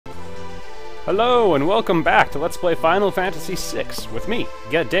Hello and welcome back to Let's Play Final Fantasy VI with me,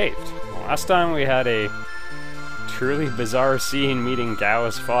 Get Dave. Last time we had a truly bizarre scene meeting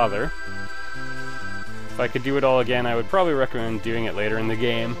Gao's father. If I could do it all again, I would probably recommend doing it later in the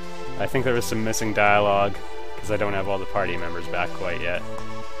game. I think there was some missing dialogue, because I don't have all the party members back quite yet.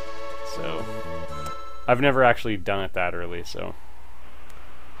 So, I've never actually done it that early, so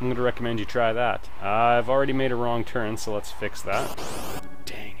I'm going to recommend you try that. I've already made a wrong turn, so let's fix that.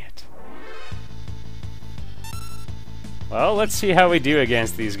 Dang it. Well, let's see how we do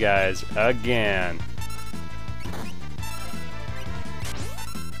against these guys again.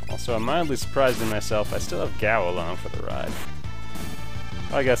 Also, I'm mildly surprised in myself. I still have Gao along for the ride.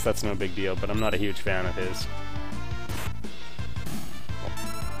 Well, I guess that's no big deal, but I'm not a huge fan of his.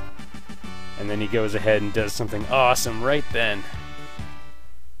 And then he goes ahead and does something awesome right then.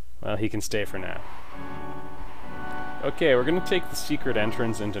 Well, he can stay for now. Okay, we're gonna take the secret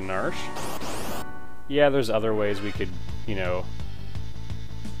entrance into Narshe. Yeah, there's other ways we could, you know,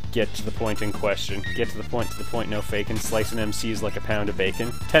 get to the point in question. Get to the point, no faking. Slicing MCs like a pound of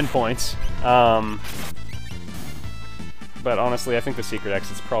bacon. 10 points. But honestly, I think the secret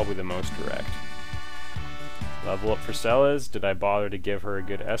exit's probably the most direct. Level up for Celes. Did I bother to give her a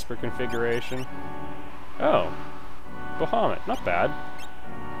good Esper configuration? Oh. Bahamut. Not bad.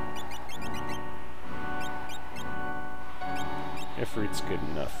 Ifrit's good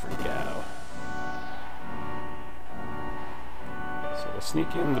enough for Gao. So we'll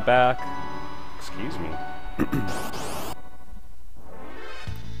sneak in the back. Excuse me.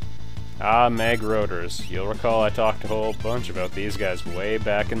 Meg Rotors. You'll recall I talked a whole bunch about these guys way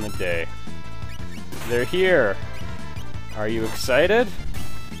back in the day. They're here. Are you excited?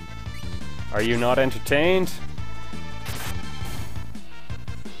 Are you not entertained?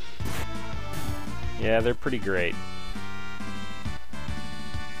 Yeah, they're pretty great.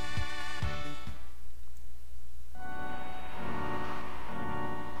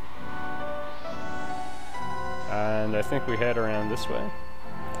 And I think we head around this way.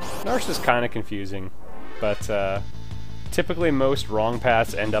 Narshe is kind of confusing, but typically most wrong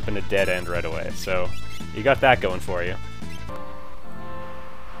paths end up in a dead end right away, so you got that going for you.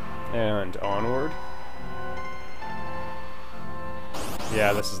 And onward.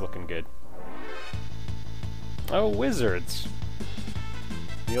 Yeah, this is looking good. Oh, wizards!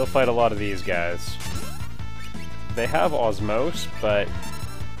 You'll fight a lot of these guys. They have Osmose, but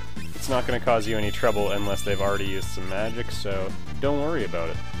it's not going to cause you any trouble unless they've already used some magic, so don't worry about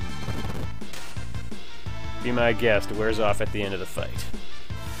it. Be my guest, it wears off at the end of the fight.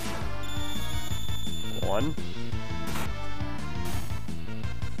 1.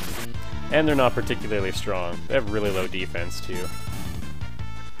 And they're not particularly strong. They have really low defense, too.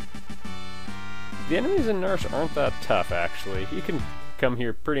 The enemies in Narshe aren't that tough, actually. You can come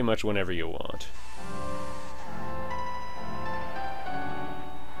here pretty much whenever you want.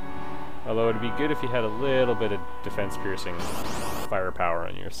 Although it'd be good if you had a little bit of defense-piercing firepower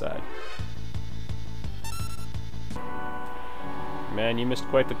on your side. Man, you missed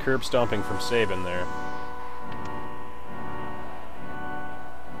quite the curb stomping from Sabin there.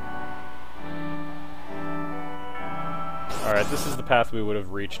 Alright, this is the path we would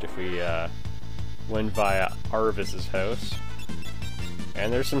have reached if we went via Arvis's house.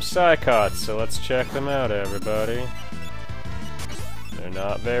 And there's some Psychots, so let's check them out, everybody. They're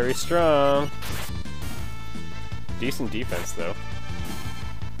not very strong. Decent defense, though.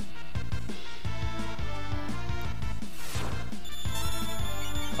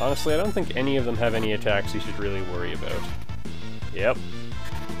 Honestly, I don't think any of them have any attacks you should really worry about. Yep.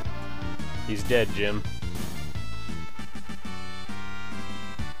 He's dead, Jim.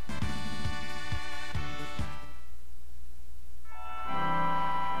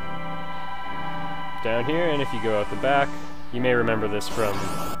 Down here, and if you go out the back, you may remember this from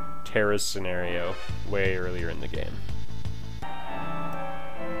Terra's scenario way earlier in the game.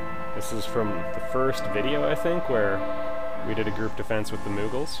 This is from the first video, I think, where we did a group defense with the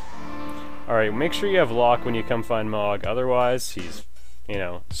Moogles. Alright, make sure you have Locke when you come find Mog, otherwise he's, you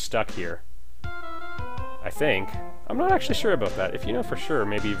know, stuck here. I think. I'm not actually sure about that. If you know for sure,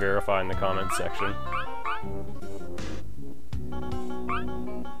 maybe verify in the comments section.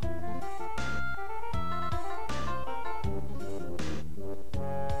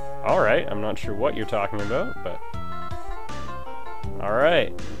 Alright, I'm not sure what you're talking about, but...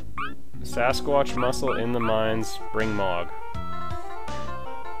 Alright. Sasquatch muscle in the mines, bring Mog.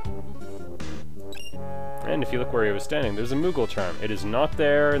 And if you look where he was standing, there's a Moogle charm. It is not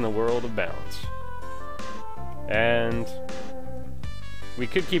there in the world of balance. And we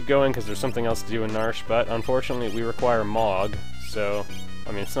could keep going because there's something else to do in Narshe, but unfortunately we require Mog, so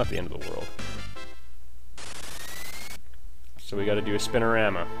I mean, it's not the end of the world. So we gotta do a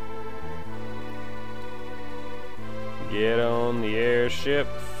spinorama. Get on the airship,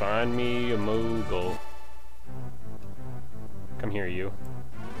 find me a Moogle. Come here, you.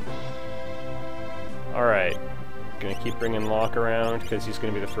 Alright. Gonna keep bringing Locke around, because he's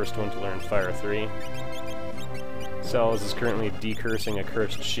gonna be the first one to learn Fire 3. Cells is currently decursing a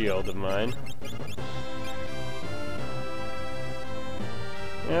cursed shield of mine.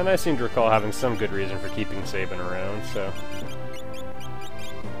 And I seem to recall having some good reason for keeping Sabin around, so...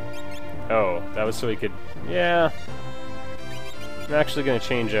 Oh, that was so he could... Yeah... I'm actually going to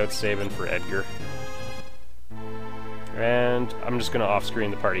change out Sabin for Edgar. And I'm just going to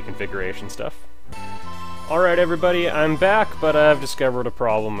off-screen the party configuration stuff. Alright everybody, I'm back, but I've discovered a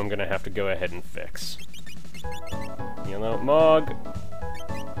problem I'm going to have to go ahead and fix. You know, Mog...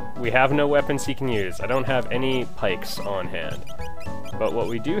 We have no weapons he can use. I don't have any pikes on hand. But what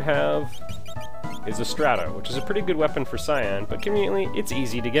we do have is a Strato, which is a pretty good weapon for Cyan, but conveniently, it's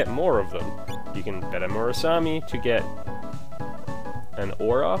easy to get more of them. You can bet a Murasami to get an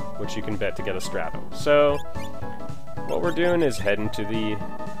Aura, which you can bet to get a Strato. So, what we're doing is heading to the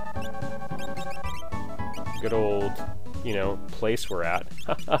good old, you know, place we're at.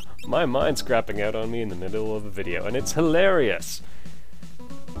 My mind's crapping out on me in the middle of a video, and it's hilarious!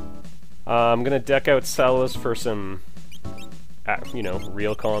 I'm gonna deck out Celes for some, you know,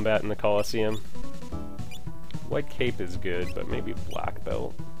 real combat in the Colosseum. White Cape is good, but maybe Black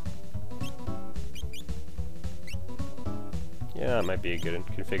Belt. Yeah, that might be a good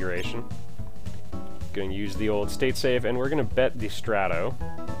configuration. Gonna use the old state save, and we're gonna bet the Strato.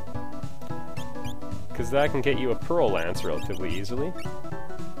 Because that can get you a Pearl Lance relatively easily.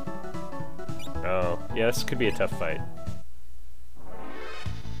 Oh, yeah, this could be a tough fight.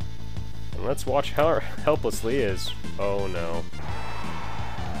 And let's watch how helpless Lee is. Oh no.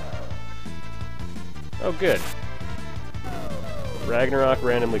 Oh good. Ragnarok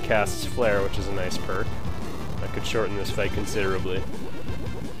randomly casts Flare, which is a nice perk. That could shorten this fight considerably.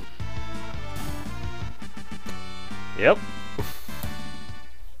 Yep.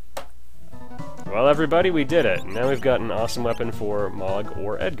 Well everybody, we did it. Now we've got an awesome weapon for Mog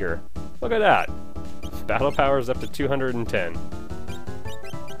or Edgar. Look at that! Battle power is up to 210.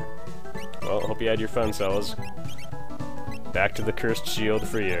 Well, hope you had your fun, Celes. Back to the cursed shield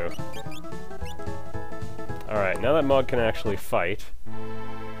for you. Alright, now that Mog can actually fight.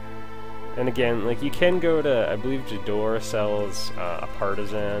 And again, like, you can go to, I believe Jador sells a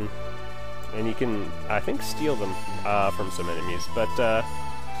Partisan. And you can, I think, steal them from some enemies. But,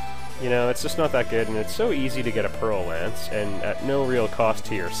 you know, it's just not that good, and it's so easy to get a Pearl Lance, and at no real cost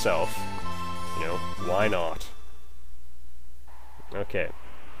to yourself. You know, why not? Okay.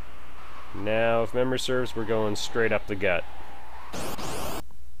 Now, if memory serves, we're going straight up the gut.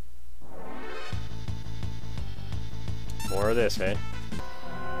 More of this, hey?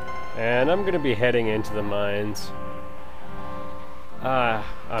 And I'm gonna be heading into the mines. I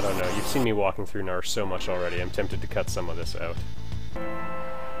don't know, you've seen me walking through Narshe so much already, I'm tempted to cut some of this out.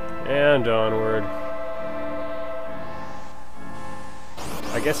 And onward.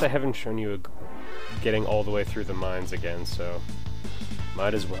 I guess I haven't shown you getting all the way through the mines again, so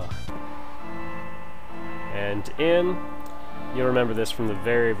might as well. And in, you'll remember this from the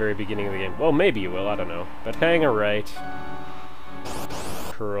very, very beginning of the game. Well, maybe you will, I don't know. But hang a right,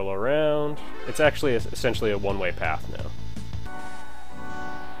 curl around. It's actually essentially a one-way path now.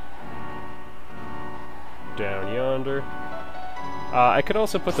 Down yonder. I could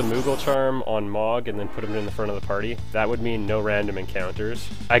also put the Moogle Charm on Mog and then put him in the front of the party. That would mean no random encounters.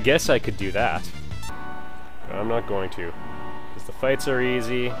 I guess I could do that. But I'm not going to. Because the fights are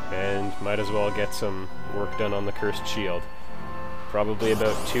easy, and might as well get some work done on the Cursed Shield. Probably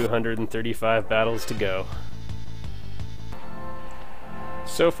about 235 battles to go.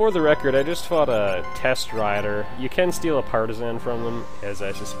 So for the record, I just fought a test rider. You can steal a Partisan from them, as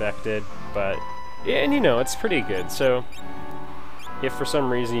I suspected, but... and you know, it's pretty good, so... if for some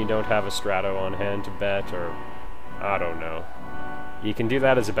reason you don't have a Strato on hand to bet, or... I don't know. You can do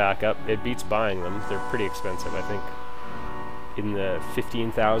that as a backup. It beats buying them. They're pretty expensive, I think. In the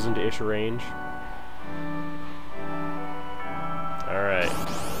 15,000-ish range. Alright.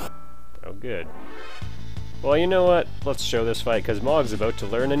 Oh, good. Well, you know what? Let's show this fight, because Mog's about to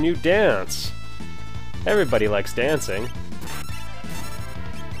learn a new dance! Everybody likes dancing.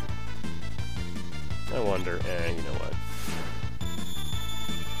 I wonder... you know what?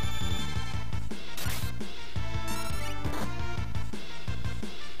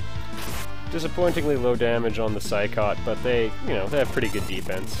 Disappointingly low damage on the Psychot, but they, you know, they have pretty good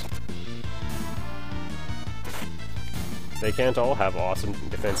defense. They can't all have awesome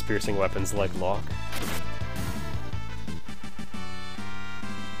defense-piercing weapons like Locke.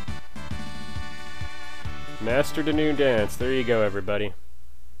 Mastered a new dance. There you go, everybody.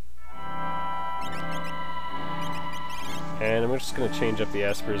 And I'm just going to change up the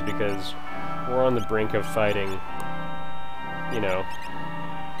espers because we're on the brink of fighting, you know,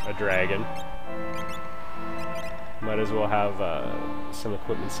 a dragon. Might as well have some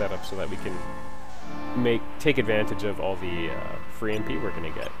equipment set up so that we can take advantage of all the free MP we're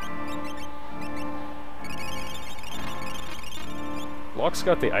going to get. Locke's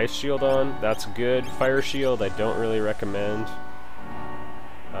got the ice shield on, that's good. Fire shield I don't really recommend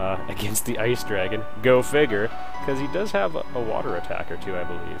against the ice dragon. Go figure, because he does have a water attack or two, I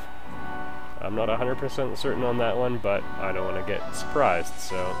believe. I'm not 100% certain on that one, but I don't want to get surprised,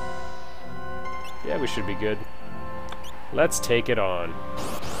 so yeah, we should be good. Let's take it on.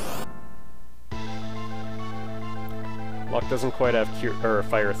 Locke doesn't quite have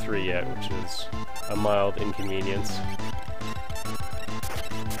Fire 3 yet, which is a mild inconvenience.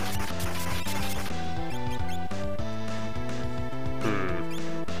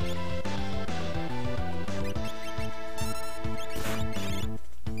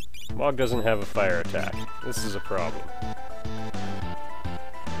 Mog doesn't have a fire attack. This is a problem.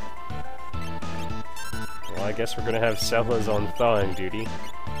 Well, I guess we're gonna have Sellas on thawing duty.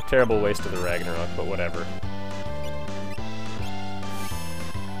 Terrible waste of the Ragnarok, but whatever.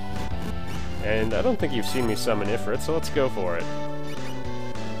 And I don't think you've seen me summon Ifrit, so let's go for it.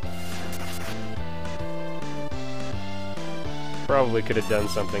 Probably could have done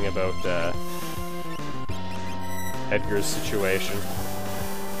something about Edgar's situation.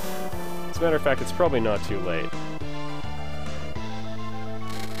 As a matter of fact, it's probably not too late.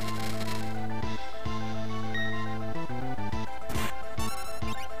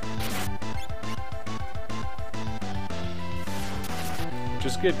 Which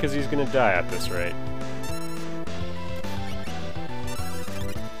is good, because he's gonna die at this rate.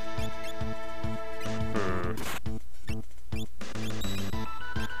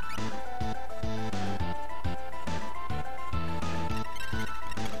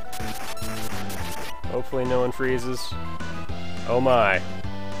 Hopefully no one freezes. Oh my.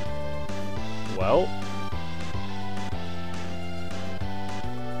 Well.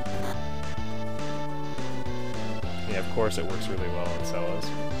 Yeah, of course it works really well on Sellas.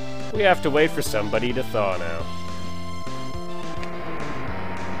 We have to wait for somebody to thaw now.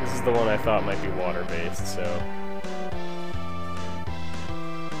 This is the one I thought might be water-based, so...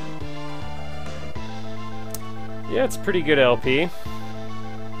 yeah, it's pretty good LP.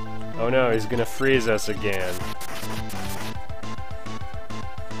 Oh no, he's gonna freeze us again.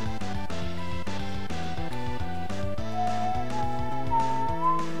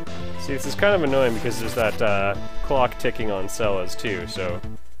 See, this is kind of annoying because there's that clock ticking on Sellas too, so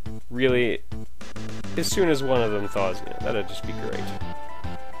really, as soon as one of them thaws, yeah, that'd just be great.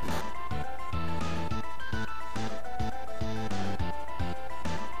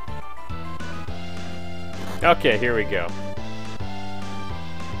 Okay, here we go.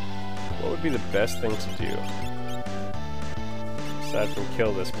 What would be the best thing to do? Aside from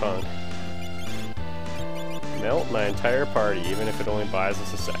kill this punk. Melt my entire party, even if it only buys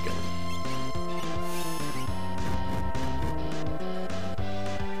us a second.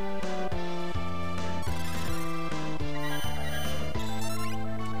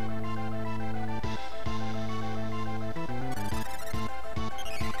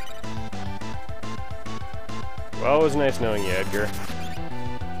 Well, it was nice knowing you, Edgar.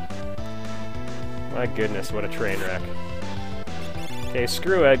 My goodness, what a train wreck. Okay,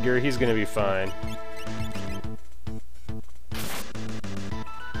 screw Edgar, he's gonna be fine.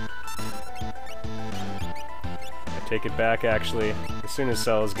 I take it back, actually. As soon as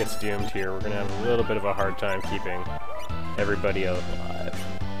Sellas gets doomed here, we're gonna have a little bit of a hard time keeping everybody alive.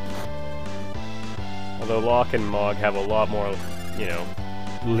 Although Locke and Mog have a lot more, you know,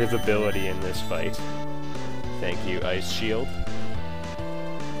 livability in this fight. Thank you, Ice Shield.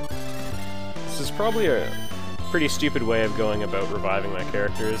 This is probably a pretty stupid way of going about reviving my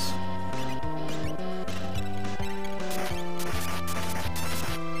characters.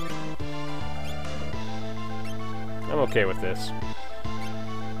 I'm okay with this.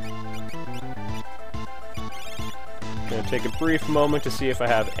 Gonna take a brief moment to see if I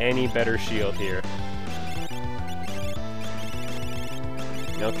have any better shield here.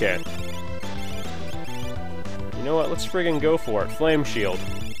 Okay. You know what, let's friggin' go for it. Flame shield.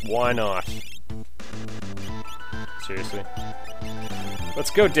 Why not? Seriously.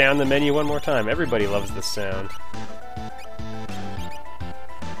 Let's go down the menu one more time. Everybody loves this sound.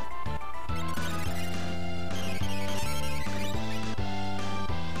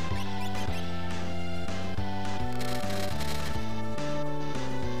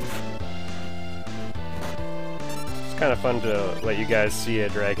 kind of fun to let you guys see a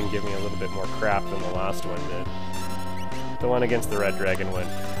dragon give me a little bit more crap than the last one did. The one against the red dragon went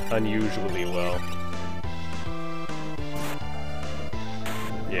unusually well.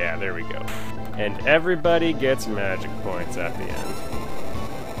 Yeah, there we go. And everybody gets magic points at the end.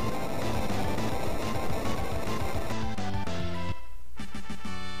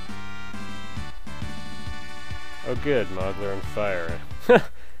 Oh good, Mog learned Fire.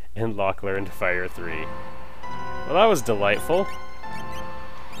 And Locke learned Fire 3. Well, that was delightful.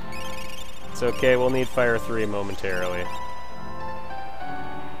 It's okay, we'll need Fire 3 momentarily.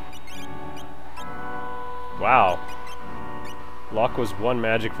 Wow. Locke was 1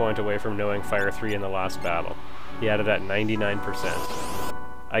 magic point away from knowing Fire 3 in the last battle. He had it at 99%.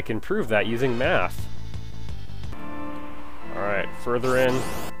 I can prove that using math. Alright, further in.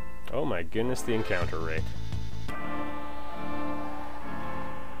 Oh my goodness, the encounter rate.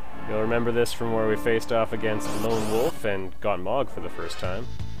 You'll remember this from where we faced off against Lone Wolf and got Mog for the first time.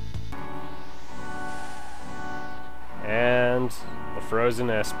 And the Frozen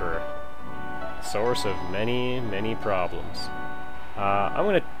Esper. Source of many, many problems. I'm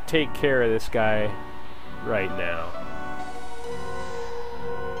gonna take care of this guy right now.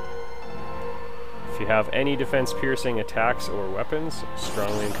 If you have any defense-piercing attacks or weapons,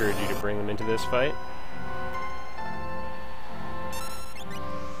 strongly encourage you to bring them into this fight.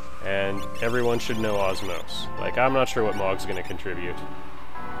 And everyone should know Osmose. Like, I'm not sure what Mog's gonna contribute.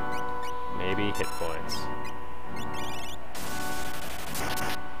 Maybe hit points.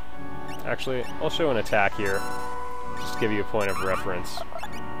 Actually, I'll show an attack here, just to give you a point of reference.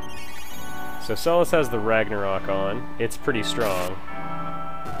 So Celes has the Ragnarok on. It's pretty strong.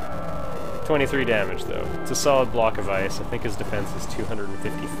 23 damage, though. It's a solid block of ice. I think his defense is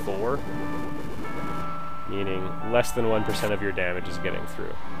 254, meaning less than 1% of your damage is getting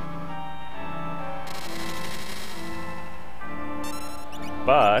through.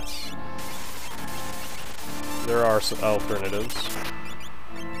 But there are some alternatives.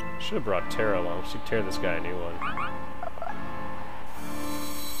 Should have brought Terra along. Should tear this guy a new one.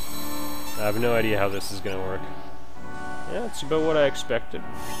 I have no idea how this is going to work. Yeah, it's about what I expected.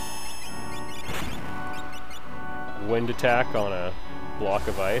 Wind attack on a block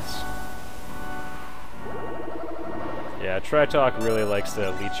of ice. Yeah, Tritalk really likes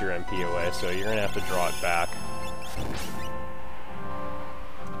to leech your MP away, so you're going to have to draw it back.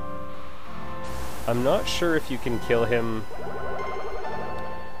 I'm not sure if you can kill him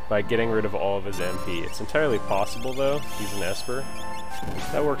by getting rid of all of his MP. It's entirely possible, though. He's an Esper.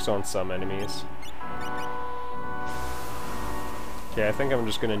 That works on some enemies. Okay, I think I'm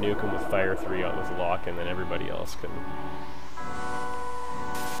just going to nuke him with Fire 3 on with Locke, and then everybody else can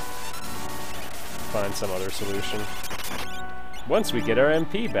find some other solution. Once we get our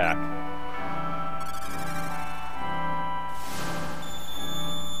MP back.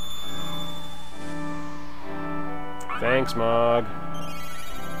 Thanks, Mog.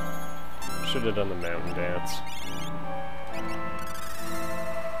 Should have done the mountain dance.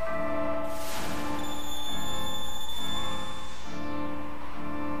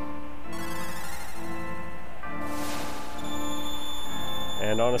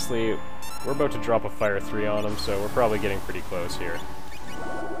 And honestly, we're about to drop a Fire 3 on him, so we're probably getting pretty close here.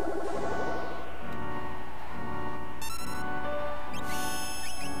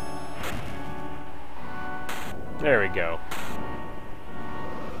 There we go.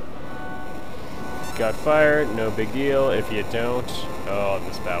 Got fired, no big deal. If you don't, oh,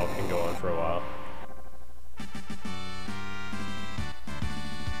 this battle can go on for a while.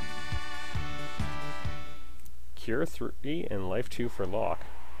 Cure 3 and Life 2 for Locke.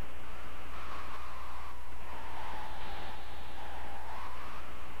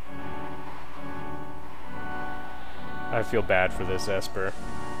 I feel bad for this Esper.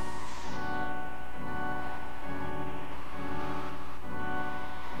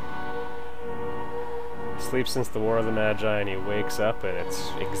 Sleeps since the War of the Magi, and he wakes up, and it's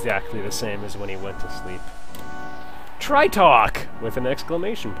exactly the same as when he went to sleep. Tritalk! With an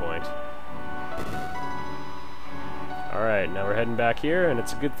exclamation point. Alright, now we're heading back here, and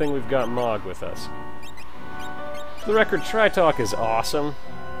it's a good thing we've got Mog with us. For the record, Tritalk is awesome.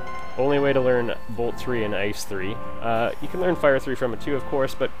 Only way to learn Bolt 3 and Ice 3. You can learn Fire 3 from it too, of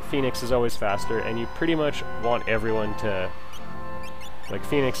course, but Phoenix is always faster, and you pretty much want everyone to... Like,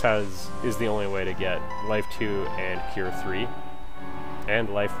 Phoenix is the only way to get Life 2 and Cure 3. And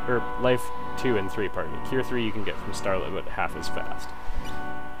Life 2 and 3, pardon me. Cure 3 you can get from Starlit, but half as fast.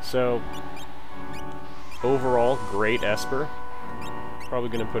 So, overall, great Esper. Probably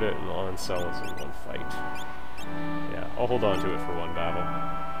going to put it on Celes in one fight. Yeah, I'll hold on to it for one battle.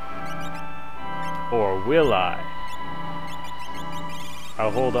 Or will I? I'll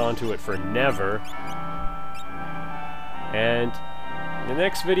hold on to it for never. And in the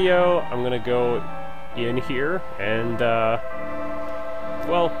next video, I'm gonna go in here, and,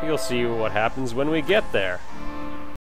 well, you'll see what happens when we get there.